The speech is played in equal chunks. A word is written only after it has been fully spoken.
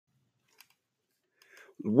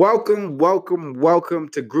Welcome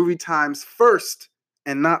to Groovy Time's first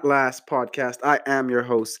and not last podcast. I am your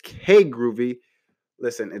host, K Groovy.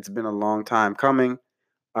 Listen, it's been a long time coming.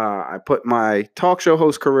 I put my talk show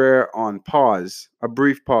host career on pause, a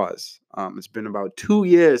brief pause. It's been about 2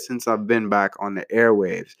 years since I've been back on the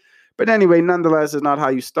airwaves. But anyway, nonetheless, it's not how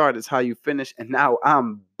you start, it's how you finish. And now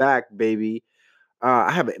I'm back, baby.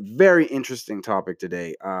 I have a very interesting topic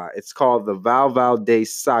today. It's called the Val Day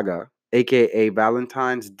Saga, aka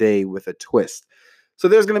Valentine's Day with a Twist. So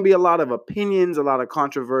there's going to be a lot of opinions, a lot of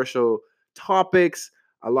controversial topics,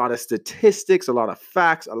 a lot of statistics, a lot of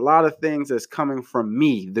facts, a lot of things that's coming from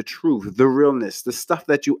me, the truth, the realness, the stuff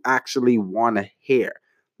that you actually want to hear.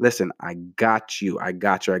 Listen, I got you.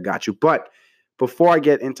 But before I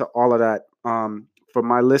get into all of that, for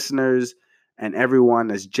my listeners and everyone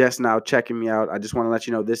that's just now checking me out, I just want to let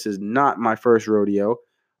you know this is not my first rodeo.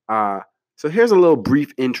 So here's a little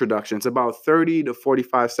brief introduction. It's about 30 to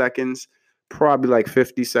 45 seconds, probably like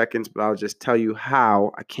 50 seconds, but I'll just tell you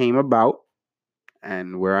how I came about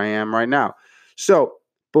and where I am right now. So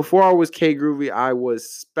before I was K Groovy, I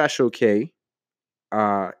was Special K,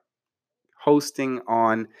 hosting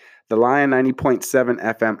on the Lion 90.7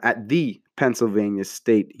 FM at the Pennsylvania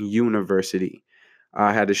State University.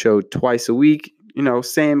 I had a show twice a week,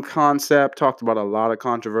 same concept, talked about a lot of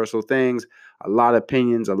controversial things, a lot of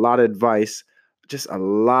opinions, a lot of advice, just a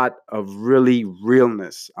lot of really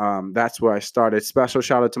realness. That's where I started. Special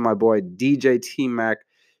shout out to my boy DJ T Mac.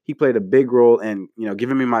 He played a big role in,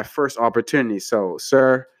 giving me my first opportunity. So,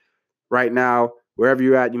 sir, right now, wherever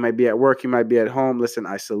you're at, you might be at work, you might be at home. Listen,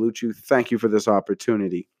 I salute you. Thank you for this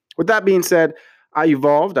opportunity. With that being said, I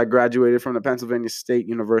evolved. I graduated from the Pennsylvania State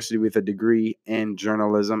University with a degree in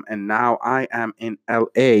journalism, and now I am in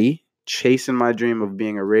LA chasing my dream of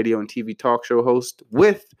being a radio and TV talk show host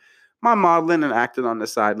with my modeling and acting on the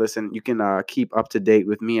side. Listen, you can keep up to date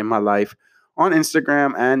with me and my life on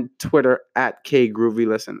Instagram and Twitter at K Groovy.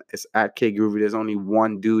 Listen, it's at K Groovy. There's only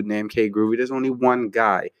one dude named K Groovy. There's only one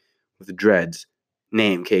guy with dreads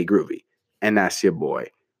named K Groovy, and that's your boy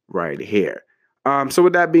right here. So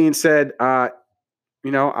with that being said, I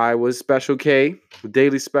was Special K,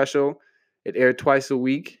 Daily Special. It aired twice a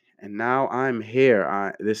week, and now I'm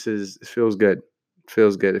here. It feels good.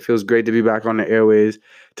 It feels great to be back on the airways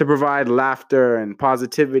to provide laughter and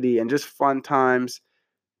positivity and just fun times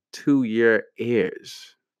to your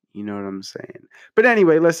ears. You know what I'm saying? But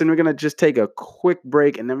anyway, listen, we're going to just take a quick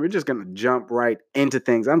break and then we're just going to jump right into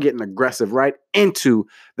things. I'm getting aggressive right into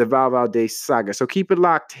the Val Day Saga. So keep it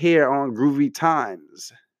locked here on Groovy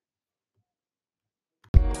Times.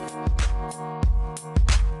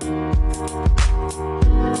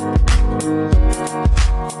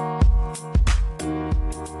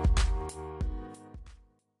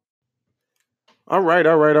 All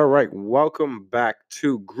right. Welcome back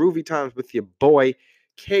to Groovy Times with your boy,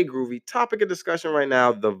 K Groovy. Topic of discussion right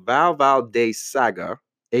now, the Val Day Saga,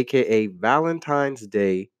 aka Valentine's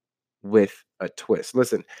Day with a twist.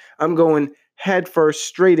 Listen, I'm going head first,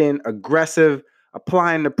 straight in, aggressive,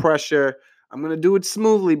 applying the pressure. I'm gonna do it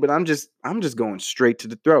smoothly, but I'm just going straight to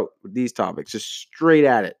the throat with these topics, just straight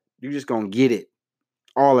at it. You're just gonna get it.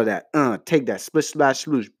 All of that. Take that. Splish, splash,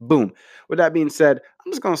 sploosh. Boom. With that being said,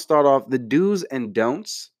 I'm just gonna start off the do's and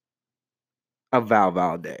don'ts of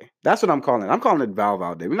Val Day. That's what I'm calling it. I'm calling it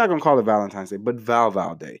Val Day. We're not gonna call it Valentine's Day, but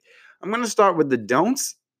Val Day. I'm gonna start with the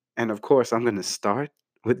don'ts, and of course, I'm gonna start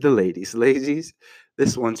with the ladies. Ladies,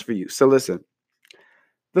 this one's for you. So listen,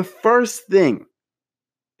 the first thing,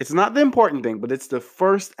 it's not the important thing, but it's the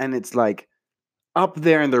first, and it's like up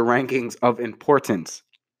there in the rankings of importance.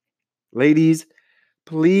 Ladies,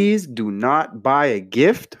 please do not buy a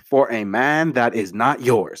gift for a man that is not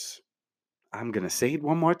yours. I'm going to say it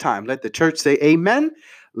one more time. Let the church say amen.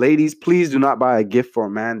 Ladies, please do not buy a gift for a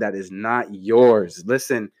man that is not yours.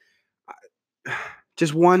 Listen,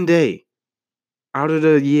 just one day out of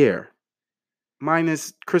the year,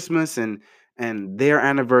 minus Christmas and their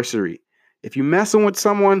anniversary. If you're messing with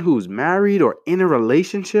someone who's married or in a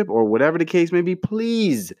relationship or whatever the case may be,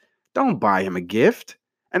 please don't buy him a gift.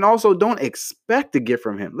 And also don't expect a gift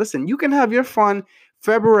from him. Listen, you can have your fun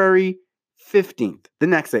February 15th, the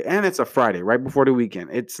next day. And it's a Friday, right before the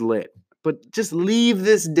weekend. It's lit. But just leave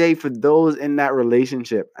this day for those in that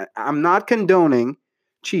relationship. I'm not condoning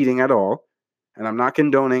cheating at all. And I'm not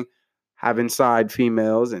condoning having side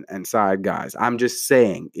females and side guys. I'm just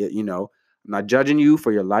saying, I'm not judging you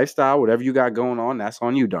for your lifestyle, whatever you got going on, that's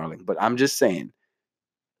on you, darling. But I'm just saying,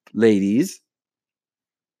 ladies,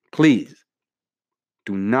 please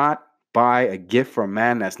do not buy a gift for a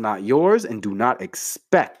man that's not yours, and do not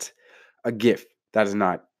expect a gift that is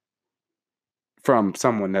not from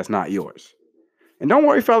someone that's not yours. And don't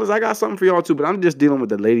worry, fellas, I got something for y'all too, but I'm just dealing with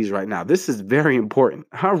the ladies right now. This is very important.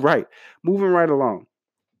 All right, moving right along.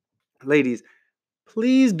 Ladies,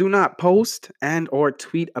 please do not post and or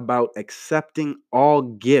tweet about accepting all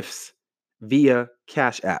gifts via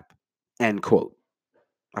Cash App. End quote.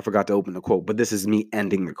 I forgot to open the quote, but this is me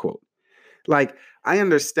ending the quote. Like, I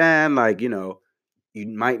understand, like, you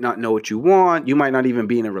might not know what you want. You might not even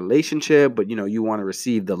be in a relationship, but you want to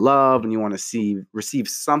receive the love and you want to receive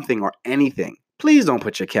something or anything. Please don't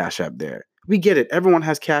put your Cash App there. We get it. Everyone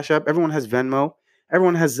has Cash App. Everyone has Venmo.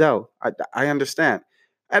 Everyone has Zelle. I understand.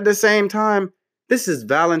 At the same time, this is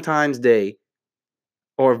Valentine's Day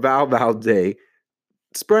or Val Day.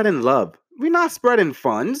 Spreading love. We're not spreading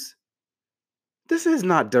funds. This is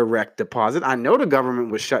not direct deposit. I know the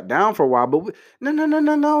government was shut down for a while, but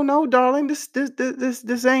no, darling. This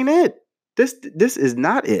ain't it. This is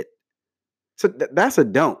not it. So that's a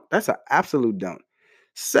don't. That's an absolute don't.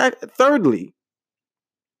 Thirdly,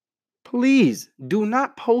 please do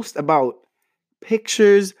not post about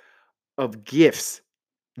pictures of gifts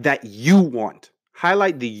that you want.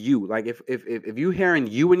 Highlight the you. Like if you hearing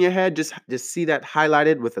you in your head, just see that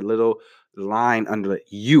highlighted with a little line under it.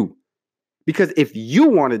 You. Because if you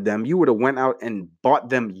wanted them, you would have went out and bought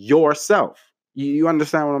them yourself. You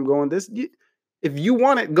understand what I'm going? If you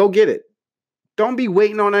want it, go get it. Don't be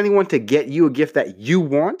waiting on anyone to get you a gift that you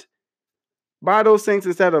want. Buy those things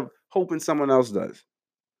instead of hoping someone else does.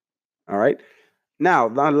 All right. Now,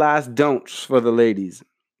 the last don'ts for the ladies.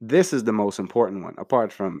 This is the most important one,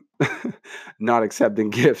 apart from not accepting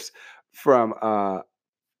gifts from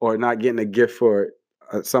or not getting a gift for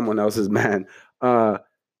someone else's man.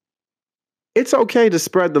 It's okay to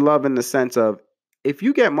spread the love in the sense of if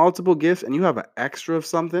you get multiple gifts and you have an extra of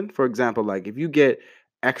something, for example, like if you get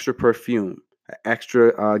extra perfume, an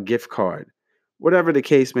extra gift card, whatever the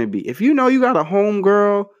case may be. If you know you got a home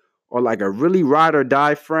girl or like a really ride or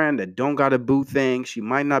die friend that don't got a boo thing, she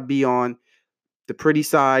might not be on the pretty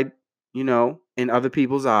side, in other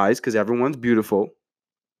people's eyes because everyone's beautiful,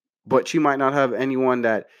 but she might not have anyone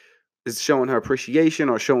that is showing her appreciation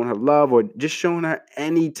or showing her love or just showing her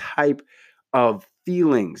any type of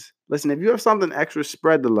feelings. Listen, if you have something extra,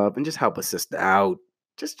 spread the love and just help a sister out.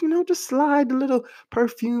 Just slide the little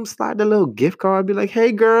perfume, slide the little gift card. Be like,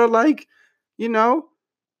 hey, girl, like,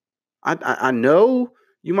 I know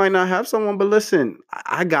you might not have someone, but listen,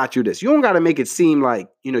 I got you this. You don't got to make it seem like,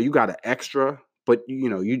 you got an extra, but,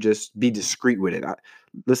 you just be discreet with it.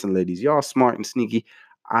 Listen, ladies, y'all smart and sneaky.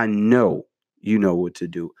 I know you know what to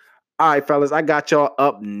do. All right, fellas, I got y'all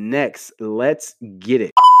up next. Let's get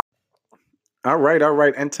it. All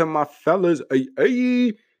right. And to my fellas,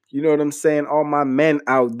 you know what I'm saying? All my men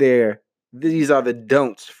out there, these are the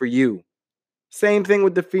don'ts for you. Same thing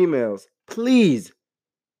with the females. Please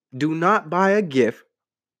do not buy a gift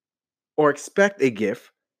or expect a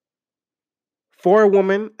gift for a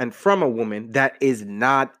woman and from a woman that is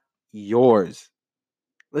not yours.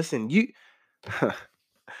 Listen, you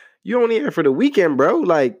only here for the weekend, bro.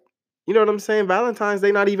 Like, you know what I'm saying? Valentine's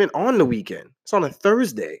Day not even on the weekend. It's on a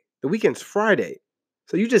Thursday. The weekend's Friday.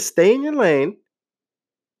 So you just stay in your lane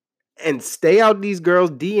and stay out these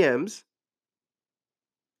girls' DMs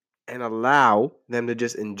and allow them to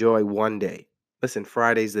just enjoy one day. Listen,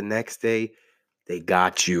 Friday's the next day. They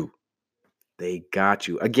got you. They got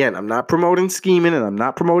you. Again, I'm not promoting scheming and I'm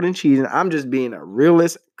not promoting cheating. I'm just being a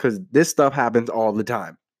realist because this stuff happens all the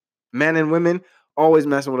time. Men and women always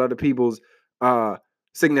messing with other people's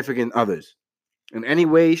significant others. In any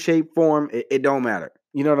way, shape, form, it don't matter.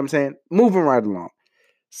 You know what I'm saying? Moving right along.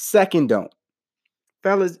 Second don't.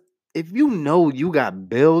 Fellas, if you know you got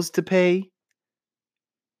bills to pay,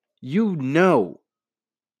 you know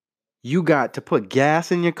you got to put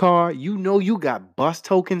gas in your car, you got bus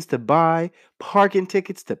tokens to buy, parking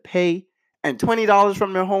tickets to pay, and $20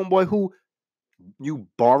 from your homeboy who you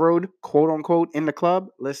borrowed, quote unquote, in the club.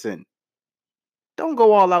 Listen, don't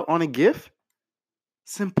go all out on a gift.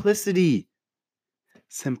 Simplicity.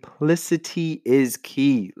 Simplicity is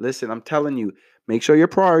key. Listen, I'm telling you, make sure your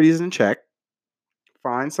priorities in check.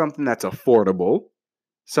 Find something that's affordable,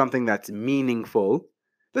 something that's meaningful.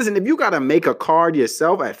 Listen, if you got to make a card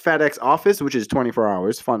yourself at FedEx office, which is 24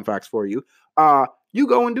 hours, fun facts for you, you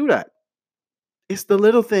go and do that. It's the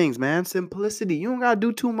little things, man. Simplicity. You don't got to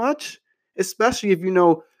do too much, especially if you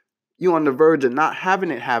know you're on the verge of not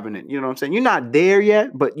having it. You know what I'm saying? You're not there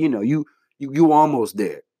yet, but you almost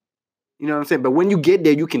there. You know what I'm saying? But when you get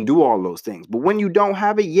there, you can do all those things. But when you don't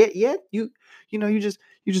have it yet, you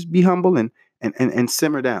just be humble and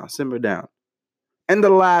simmer down. And the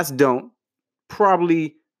last don't,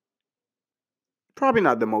 probably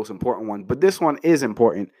not the most important one, but this one is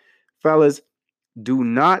important. Fellas, Do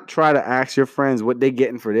not try to ask your friends what they're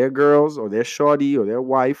getting for their girls or their shorty or their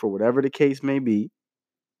wife or whatever the case may be.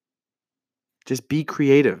 Just be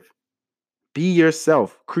creative. Be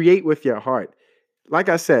yourself. Create with your heart. Like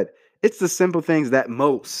I said, it's the simple things that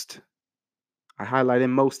I highlighted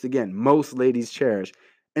most again, most ladies cherish.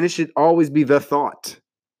 And it should always be the thought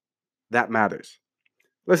that matters.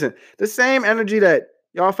 Listen, the same energy that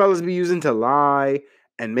y'all fellas be using to lie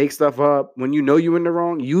and make stuff up when you know you're in the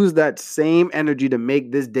wrong, use that same energy to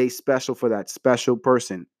make this day special for that special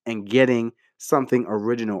person and getting something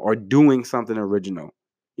original or doing something original.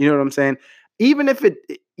 You know what I'm saying? Even if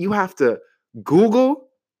you have to Google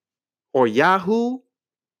or Yahoo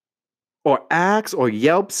or Axe or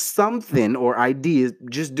Yelp something or ideas,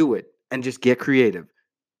 just do it and just get creative.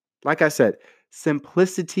 Like I said,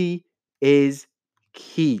 simplicity is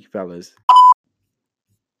key, fellas.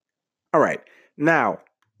 All right. Now,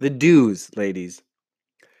 the do's, ladies.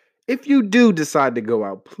 If you do decide to go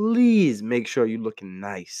out, please make sure you're looking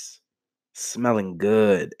nice, smelling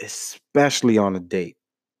good, especially on a date.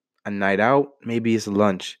 A night out, maybe it's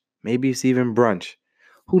lunch, maybe it's even brunch.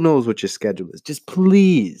 Who knows what your schedule is? Just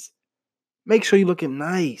please make sure you're looking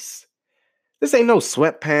nice. This ain't no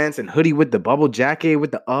sweatpants and hoodie with the bubble jacket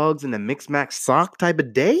with the Uggs and the mix max sock type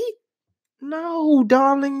of day. No,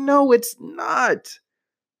 darling, no, it's not.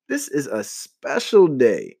 This is a special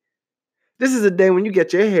day. This is a day when you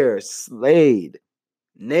get your hair slayed,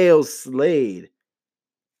 nails slayed,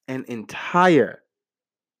 an entire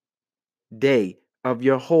day of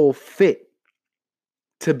your whole fit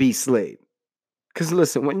to be slayed. Because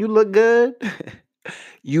listen, when you look good,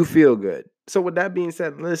 you feel good. So with that being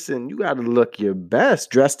said, listen, you got to look your best,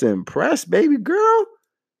 dressed to impress, baby girl.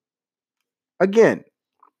 Again,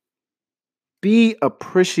 be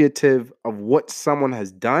appreciative of what someone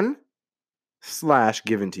has done /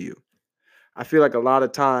 given to you. I feel like a lot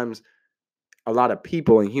of times, a lot of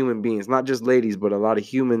people and human beings, not just ladies, but a lot of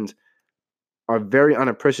humans are very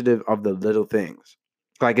unappreciative of the little things.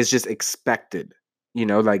 Like it's just expected.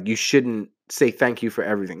 Like you shouldn't say thank you for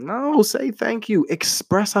everything. No, say thank you.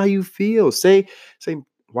 Express how you feel. Say,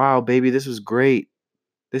 wow, baby, this was great.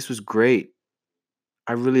 This was great.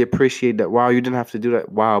 I really appreciate that. Wow, you didn't have to do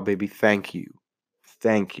that. Wow, baby, thank you.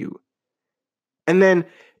 Thank you. And then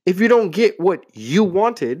if you don't get what you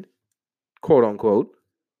wanted, quote unquote,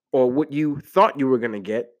 or what you thought you were going to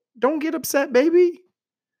get, don't get upset, baby.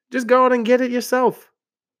 Just go out and get it yourself.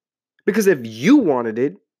 Because if you wanted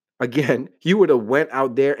it, again, you would have went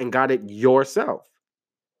out there and got it yourself.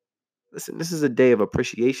 Listen, this is a day of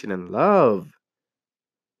appreciation and love.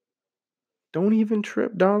 Don't even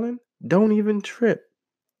trip, darling. Don't even trip.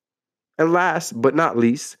 And last but not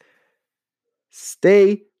least,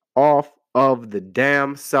 stay off of the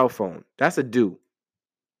damn cell phone. That's a do.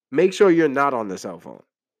 Make sure you're not on the cell phone.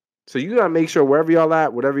 So you got to make sure wherever y'all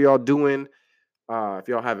at, whatever y'all doing, if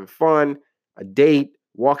y'all having fun, a date,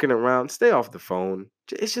 walking around, stay off the phone.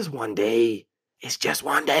 It's just one day. It's just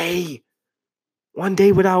one day. One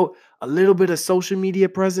day without a little bit of social media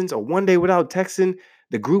presence, or one day without texting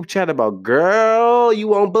the group chat about, girl, you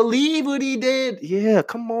won't believe what he did. Yeah,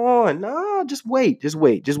 come on. No, just wait. Just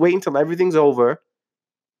wait. Just wait until everything's over.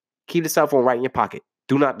 Keep the cell phone right in your pocket.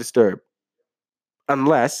 Do not disturb.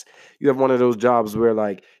 Unless you have one of those jobs where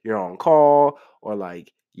like you're on call, or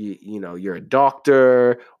like you're a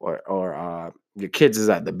doctor, or your kids is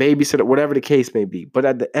at the babysitter, whatever the case may be. But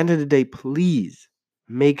at the end of the day, please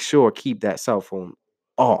make sure keep that cell phone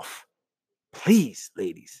off. Please,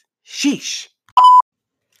 ladies. Sheesh.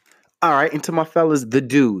 All right, into my fellas, the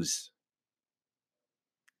do's.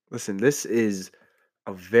 Listen, this is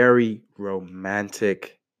a very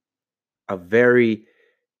romantic, a very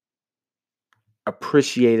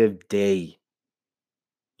appreciative day.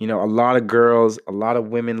 A lot of girls, a lot of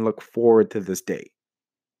women look forward to this day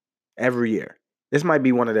every year. This might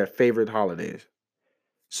be one of their favorite holidays.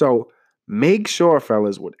 So make sure,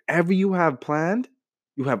 fellas, whatever you have planned,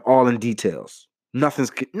 you have all in details. Nothing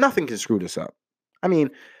can screw this up. I mean,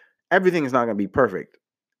 everything is not going to be perfect.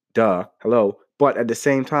 Duh. Hello. But at the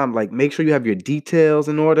same time, like, make sure you have your details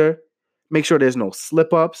in order. Make sure there's no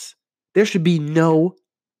slip ups. There should be no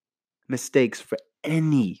mistakes for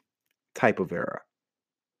any type of error.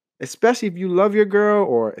 Especially if you love your girl,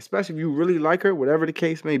 or especially if you really like her, whatever the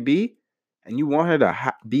case may be, and you want her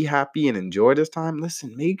to be happy and enjoy this time.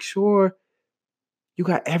 Listen, make sure you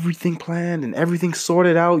got everything planned and everything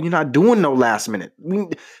sorted out. You're not doing no last minute.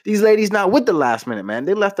 These ladies not with the last minute, man.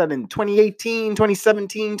 They left that in 2018,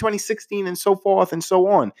 2017, 2016, and so forth and so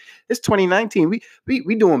on. It's 2019.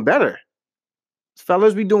 We doing better.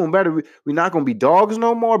 Fellas, we doing better. We not going to be dogs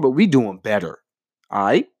no more, but we doing better. All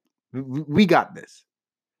right? We got this.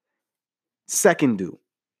 Second do,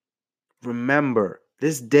 remember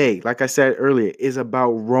this day, like I said earlier, is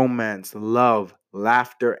about romance, love,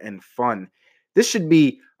 laughter, and fun. This should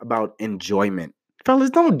be about enjoyment. Fellas,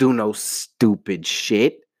 don't do no stupid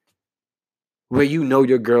shit where you know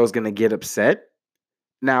your girl's gonna get upset.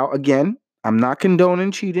 Now, again, I'm not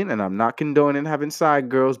condoning cheating and I'm not condoning having side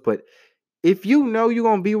girls, but if you know you're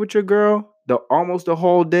gonna be with your girl the almost the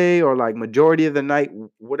whole day or like majority of the night,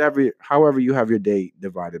 whatever, however you have your day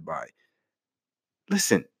divided by,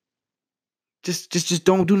 listen, just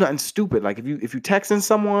don't do nothing stupid. Like if you texting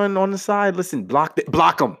someone on the side, listen, block them,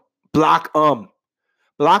 block them,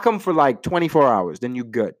 block them for like 24 hours. Then you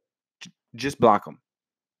good. Just block them.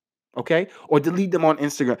 Okay? Or delete them on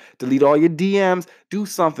Instagram. Delete all your DMs. Do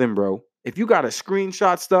something, bro. If you got to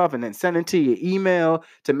screenshot stuff and then send it to your email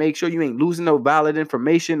to make sure you ain't losing no valid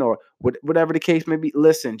information or whatever the case may be,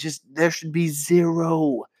 listen, just there should be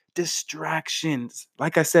zero distractions.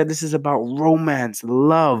 Like I said, this is about romance,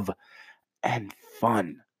 love, and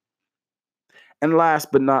fun. And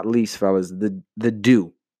last but not least, fellas, the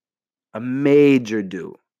do. A major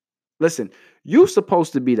do. Listen, you're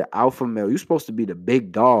supposed to be the alpha male. You're supposed to be the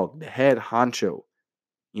big dog, the head honcho.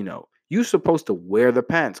 You're supposed to wear the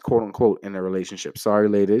pants, quote unquote, in a relationship. Sorry,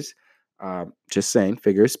 ladies. Just saying,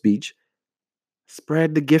 figure of speech.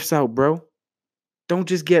 Spread the gifts out, bro. Don't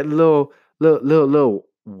just get little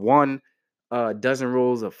one dozen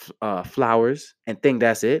rolls of flowers and think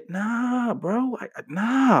that's it. Nah, bro.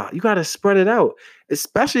 Nah, you gotta spread it out.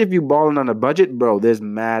 Especially if you're balling on a budget, bro. There's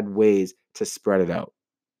mad ways to spread it out.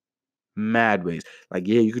 Mad ways. Like,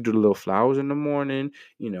 yeah, you could do the little flowers in the morning,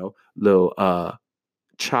 little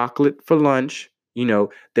chocolate for lunch,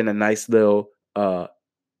 then a nice little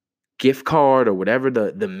gift card or whatever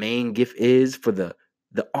the main gift is for the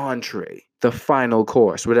entree, the final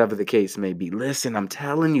course, whatever the case may be. Listen, I'm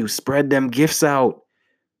telling you, spread them gifts out.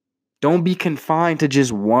 Don't be confined to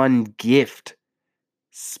just one gift.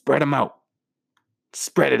 Spread them out.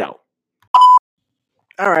 Spread it out.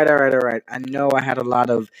 All right, all right, all right. I know I had a lot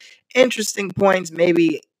of interesting points,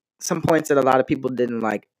 maybe some points that a lot of people didn't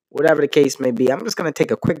like. Whatever the case may be, I'm just going to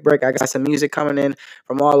take a quick break. I got some music coming in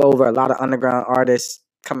from all over, a lot of underground artists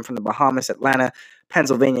coming from the Bahamas, Atlanta,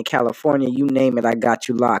 Pennsylvania, California, you name it, I got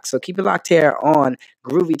you locked. So keep it locked here on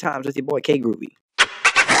Groovy Times with your boy K Groovy.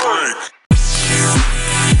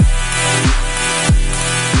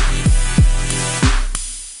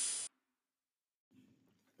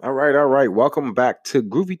 All right. Welcome back to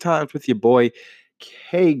Groovy Times with your boy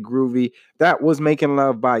K Groovy. That was Making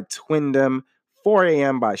Love by Twindem, 4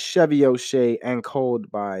 a.m. by Chevy O'Shea, and Cold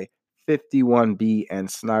by 51B and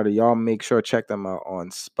Snyder. Y'all make sure to check them out on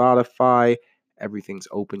Spotify. Everything's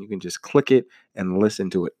open. You can just click it and listen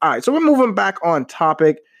to it. All right, so we're moving back on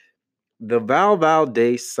topic. The Val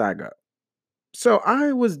Day saga. So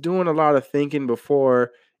I was doing a lot of thinking before,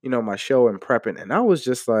 my show and prepping, and I was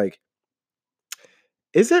just like,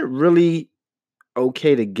 is it really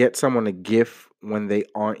okay to get someone a gift when they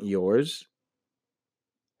aren't yours?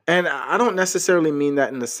 And I don't necessarily mean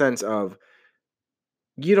that in the sense of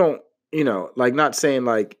you don't, like not saying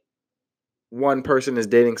like one person is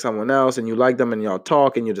dating someone else and you like them and y'all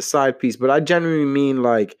talk and you're the side piece, but I genuinely mean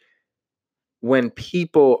like when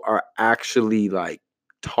people are actually like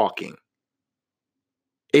talking.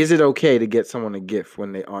 Is it okay to get someone a gift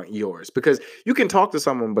when they aren't yours? Because you can talk to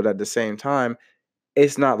someone, but at the same time,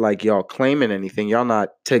 it's not like y'all claiming anything. Y'all not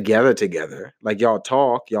together. Like y'all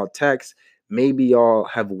talk, y'all text. Maybe y'all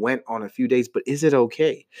have went on a few dates, but is it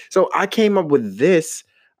okay? So I came up with this.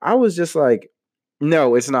 I was just like,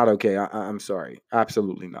 no, it's not okay. I'm sorry.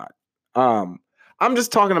 Absolutely not. Um, I'm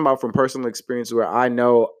just talking about from personal experience where I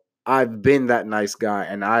know I've been that nice guy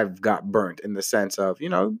and I've got burnt in the sense of,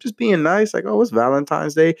 just being nice. Like, oh, it's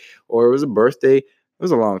Valentine's Day or it was a birthday. It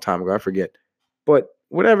was a long time ago. I forget. But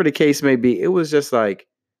whatever the case may be, it was just like,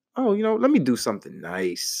 oh, let me do something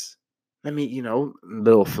nice. Let me,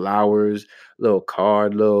 little flowers, little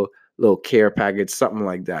card, little care package, something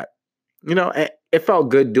like that. It felt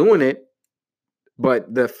good doing it,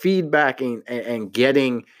 but the feedback and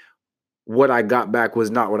getting what I got back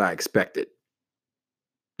was not what I expected.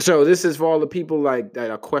 So this is for all the people like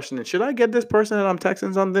that are questioning, should I get this person that I'm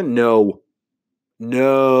texting something? No.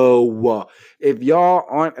 If y'all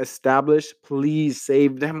aren't established, please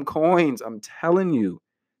save them coins. I'm telling you,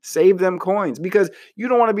 save them coins because you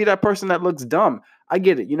don't want to be that person that looks dumb. I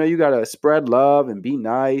get it. You got to spread love and be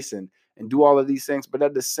nice and do all of these things. But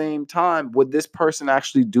at the same time, would this person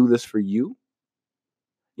actually do this for you?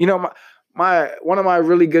 My one of my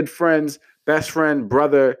really good friends, best friend,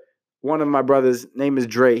 brother, one of my brothers, name is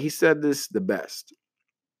Dre. He said this the best.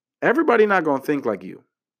 Everybody not going to think like you.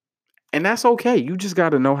 And that's okay. You just got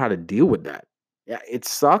to know how to deal with that. Yeah, it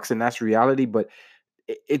sucks and that's reality, but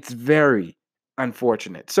it's very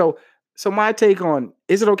unfortunate. So my take on,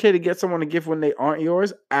 is it okay to get someone a gift when they aren't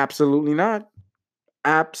yours? Absolutely not.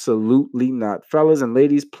 Absolutely not. Fellas and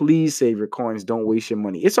ladies, please save your coins. Don't waste your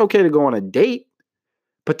money. It's okay to go on a date,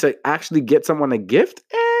 but to actually get someone a gift,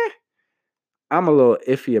 I'm a little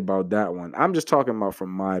iffy about that one. I'm just talking about from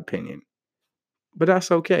my opinion, but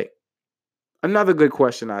that's okay. Another good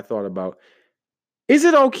question I thought about, is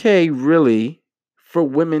it okay really for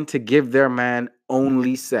women to give their man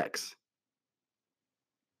only sex?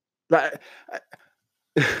 Like,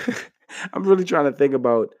 I'm really trying to think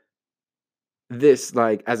about this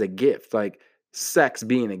like as a gift, like sex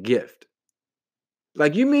being a gift.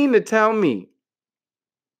 Like, you mean to tell me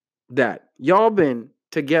that y'all been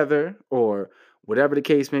together or whatever the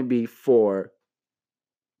case may be for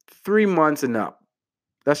 3 months and up?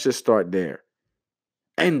 Let's just start there.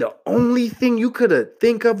 And the only thing you could have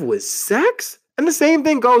think of was sex? And the same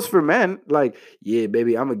thing goes for men. Like, yeah,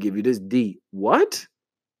 baby, I'm gonna give you this D. What?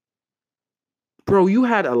 Bro, you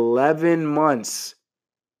had 11 months.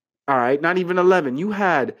 All right, not even 11. You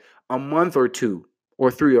had a month or two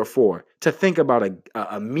or three or four to think about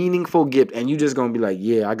a meaningful gift, and you just gonna be like,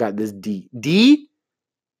 yeah, I got this D. D?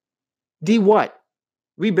 D what?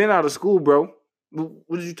 We been out of school, bro.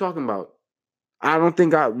 What are you talking about? I don't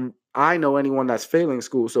think I know anyone that's failing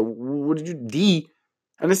school. So what did you D?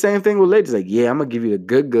 And the same thing with ladies. Like, yeah, I'm gonna give you the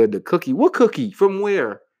good, the cookie. What cookie? From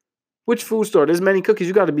where? Which food store? There's many cookies.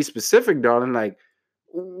 You got to be specific, darling. Like,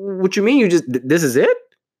 what you mean? You just this is it?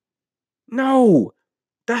 No,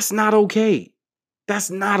 that's not okay. That's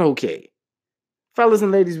not okay. Fellas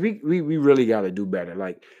and ladies, we really got to do better.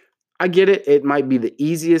 Like, I get it. It might be the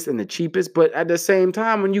easiest and the cheapest, but at the same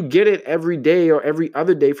time, when you get it every day or every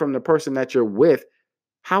other day from the person that you're with,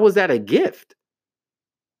 how is that a gift?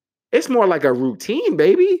 It's more like a routine,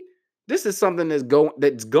 baby. This is something that's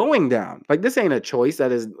going down. Like, this ain't a choice.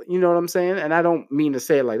 That is, you know what I'm saying? And I don't mean to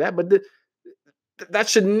say it like that, but that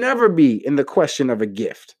should never be in the question of a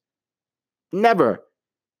gift. Never.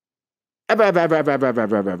 Ever, ever, ever, ever, ever,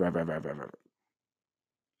 ever, ever, ever, ever, ever, ever.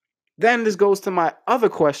 Then this goes to my other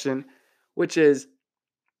question, which is,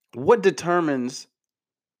 what determines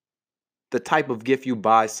the type of gift you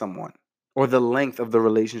buy someone or the length of the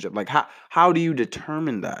relationship? Like, how do you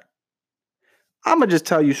determine that? I'm gonna just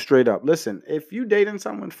tell you straight up. Listen, if you dating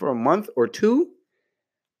someone for a month or two,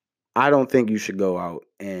 I don't think you should go out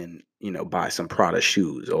and, buy some Prada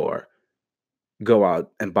shoes or go out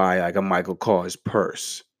and buy like a Michael Kors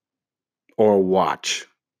purse or a watch.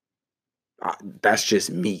 That's just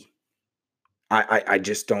me. I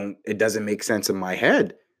just don't. It doesn't make sense in my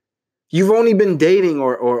head. You've only been dating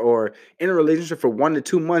or in a relationship for 1 to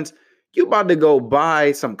 2 months. You about to go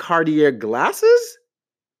buy some Cartier glasses?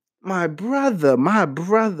 My brother,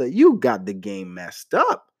 you got the game messed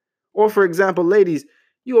up. Or for example, ladies,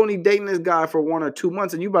 you only dating this guy for 1 or 2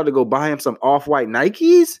 months and you about to go buy him some off-white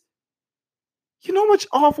Nikes? You know how much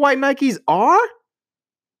off-white Nikes are?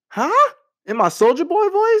 Huh? In my Soldier Boy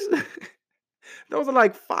voice? Those are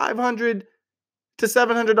like $500 to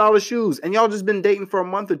 $700 shoes. And y'all just been dating for a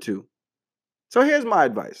month or two. So here's my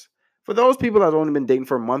advice. For those people that have only been dating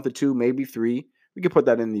for a month or two, maybe 3, we can put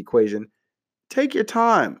that in the equation. Take your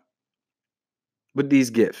time with these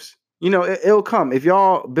gifts. It'll come. If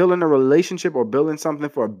y'all building a relationship or building something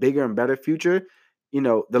for a bigger and better future,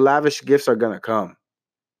 the lavish gifts are going to come.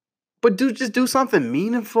 But just do something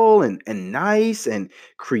meaningful and nice and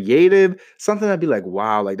creative. Something that'd be like,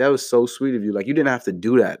 wow, like that was so sweet of you. Like, you didn't have to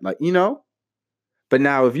do that. Like, But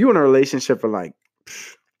now if you're in a relationship for like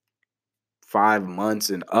 5 months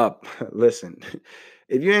and up, listen,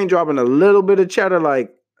 if you ain't dropping a little bit of cheddar,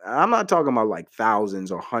 like, I'm not talking about like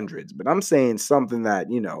thousands or hundreds, but I'm saying something that,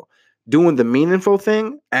 doing the meaningful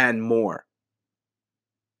thing and more.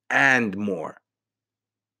 And more.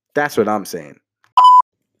 That's what I'm saying.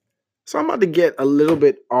 So I'm about to get a little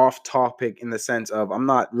bit off topic in the sense of I'm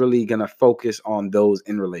not really going to focus on those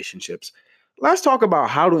in relationships. Let's talk about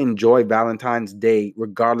how to enjoy Valentine's Day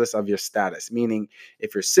regardless of your status. Meaning,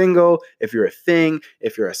 if you're single, if you're a thing,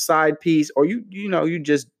 if you're a side piece, or you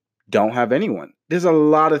just don't have anyone. There's a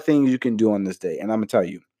lot of things you can do on this day, and I'm going to tell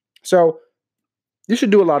you. So, you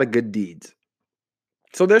should do a lot of good deeds.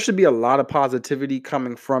 So there should be a lot of positivity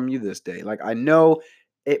coming from you this day. Like, I know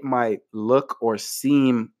it might look or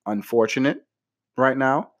seem unfortunate right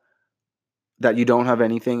now that you don't have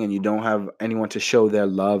anything and you don't have anyone to show their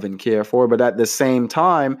love and care for. But at the same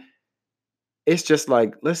time, it's just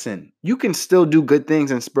like, listen, you can still do good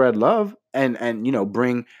things and spread love and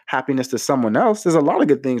bring happiness to someone else. There's a lot of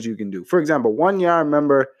good things you can do. For example, one year I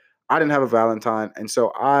remember I didn't have a Valentine. And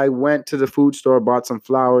so I went to the food store, bought some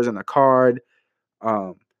flowers and a card.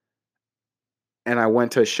 Um, and I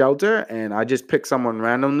went to a shelter and I just picked someone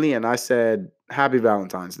randomly and I said, Happy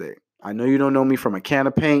Valentine's Day. I know you don't know me from a can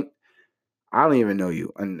of paint. I don't even know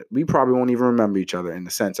you. And we probably won't even remember each other in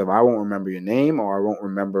the sense of I won't remember your name or I won't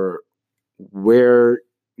remember where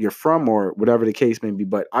you're from or whatever the case may be.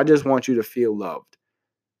 But I just want you to feel loved.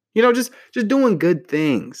 Just doing good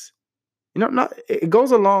things. Not it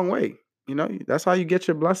goes a long way. That's how you get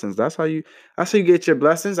your blessings. That's how you get your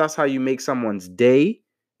blessings. That's how you make someone's day.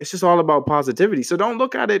 It's just all about positivity. So don't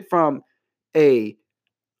look at it from a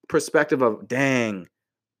perspective of, dang,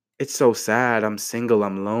 it's so sad. I'm single.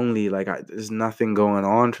 I'm lonely. Like there's nothing going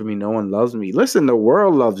on for me. No one loves me. Listen, the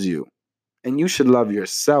world loves you. And you should love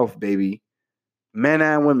yourself, baby. Men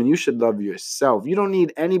and women, you should love yourself. You don't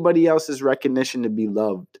need anybody else's recognition to be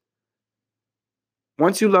loved.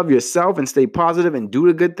 Once you love yourself and stay positive and do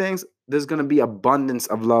the good things, there's going to be abundance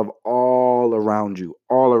of love all around you.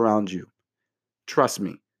 All around you. Trust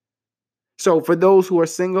me. So for those who are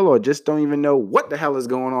single or just don't even know what the hell is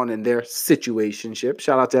going on in their situationship,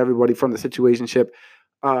 shout out to everybody from the situationship.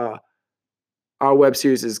 Our web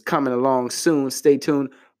series is coming along soon. Stay tuned.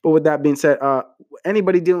 But with that being said,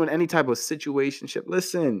 anybody dealing with any type of situationship,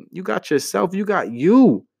 listen, you got yourself, you got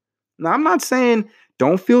you. Now, I'm not saying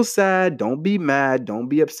don't feel sad, don't be mad, don't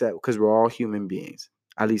be upset, because we're all human beings.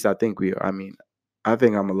 At least I think we are. I mean, I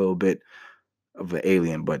think I'm a little bit of an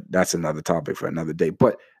alien, but that's another topic for another day.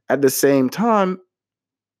 But at the same time,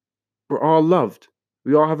 we're all loved.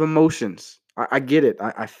 We all have emotions. I get it.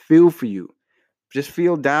 I feel for you. Just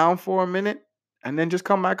feel down for a minute and then just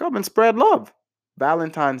come back up and spread love.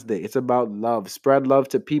 Valentine's Day. It's about love. Spread love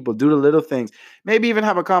to people. Do the little things. Maybe even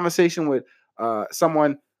have a conversation with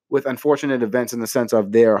someone with unfortunate events in the sense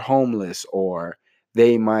of they're homeless or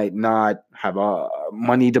they might not have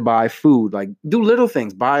money to buy food. Like do little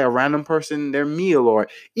things. Buy a random person their meal, or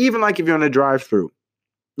even like if you're in a drive-through,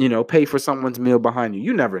 pay for someone's meal behind you.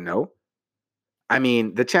 You never know. I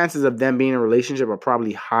mean, the chances of them being in a relationship are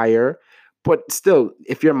probably higher. But still,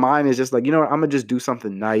 if your mind is just like, you know what, I'm going to just do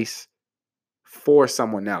something nice for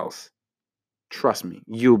someone else, trust me,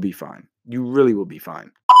 you'll be fine. You really will be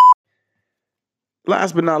fine.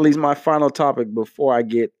 Last but not least, my final topic before I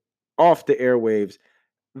get off the airwaves.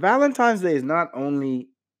 Valentine's Day is not only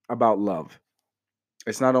about love.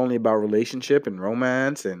 It's not only about relationship and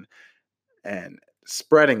romance and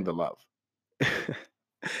spreading the love.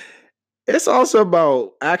 It's also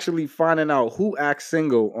about actually finding out who acts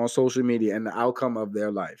single on social media and the outcome of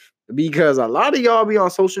their life. Because a lot of y'all be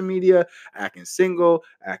on social media acting single,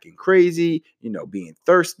 acting crazy, being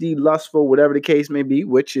thirsty, lustful, whatever the case may be,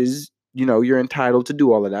 which is, you're entitled to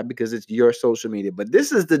do all of that because it's your social media. But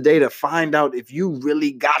this is the day to find out if you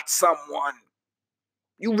really got someone.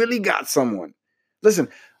 You really got someone. Listen,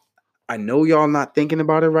 I know y'all not thinking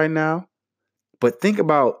about it right now, but think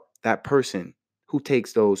about that person who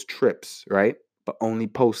takes those trips, right? But only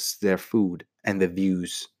posts their food and the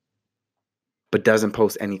views, but doesn't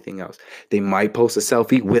post anything else. They might post a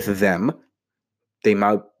selfie with them. They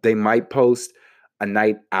might post a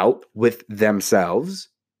night out with themselves.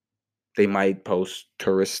 They might post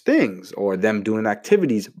tourist things or them doing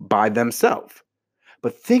activities by themselves.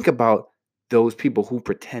 But think about those people who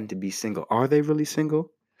pretend to be single. Are they really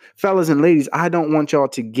single? Fellas and ladies, I don't want y'all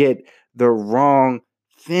to get the wrong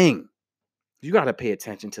thing. You got to pay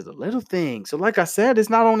attention to the little things. So like I said,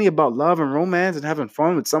 it's not only about love and romance and having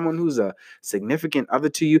fun with someone who's a significant other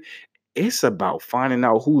to you. It's about finding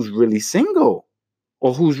out who's really single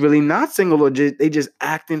or who's really not single, or they just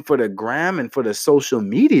acting for the gram and for the social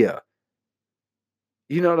media.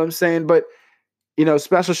 You know what I'm saying? But,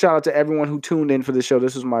 special shout out to everyone who tuned in for the show.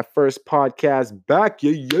 This was my first podcast back.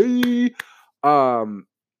 Yay.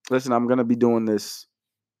 Listen, I'm going to be doing this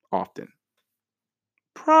often.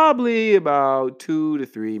 Probably about 2 to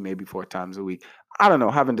 3, maybe 4 times a week. I don't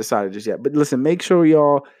know. Haven't decided just yet. But listen, make sure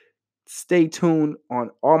y'all stay tuned on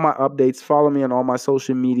all my updates. Follow me on all my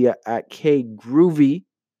social media at K Groovy.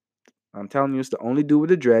 I'm telling you, it's the only dude with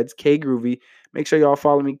the dreads, K Groovy. Make sure y'all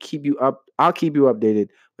follow me. Keep you up. I'll keep you updated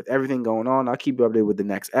with everything going on. I'll keep you updated with the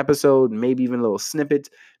next episode. Maybe even little snippets.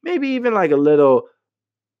 Maybe even like a little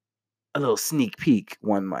sneak peek,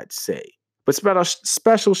 one might say. But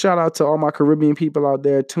special shout out to all my Caribbean people out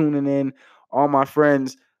there tuning in, all my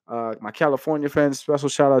friends, my California friends. Special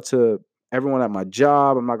shout out to everyone at my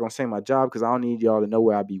job. I'm not going to say my job because I don't need y'all to know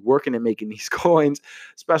where I be working and making these coins.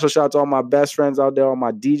 Special shout out to all my best friends out there, all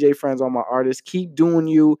my DJ friends, all my artists. Keep doing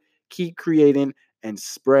you, keep creating, and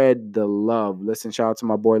spread the love. Listen, shout out to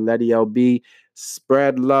my boy Letty LB.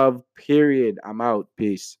 Spread love, period. I'm out.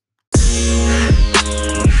 Peace.